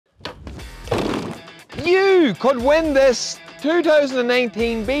You could win this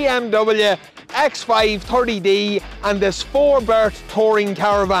 2019 BMW X5 30D and this 4-berth touring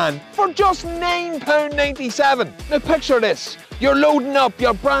caravan for just £9.97. Now picture this, you're loading up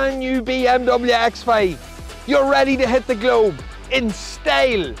your brand new BMW X5. You're ready to hit the globe in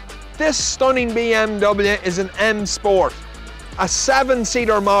style. This stunning BMW is an M Sport, a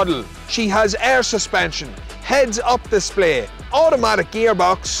 7-seater model. She has air suspension, heads-up display, automatic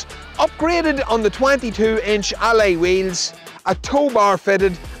gearbox, upgraded on the 22-inch alloy wheels, a tow bar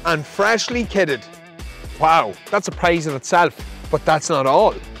fitted and freshly kitted. Wow, that's a prize in itself, but that's not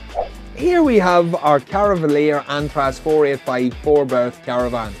all. Here we have our Caravelair Antares 485 4-berth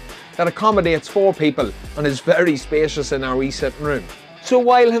caravan that accommodates 4 people and is very spacious in our wee sitting room. So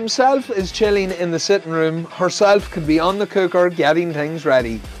while himself is chilling in the sitting room, herself could be on the cooker getting things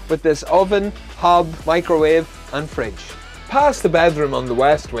ready with this oven, hob, microwave and fridge. Past the bedroom on the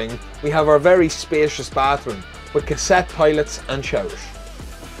west wing, we have our very spacious bathroom with cassette toilets and showers.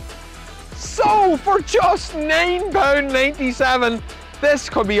 So for just £9.97, this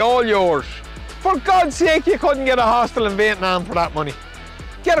could be all yours. For God's sake, you couldn't get a hostel in Vietnam for that money.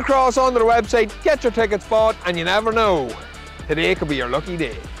 Get across onto the website, get your tickets bought, and you never know, today could be your lucky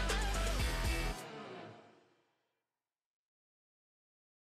day.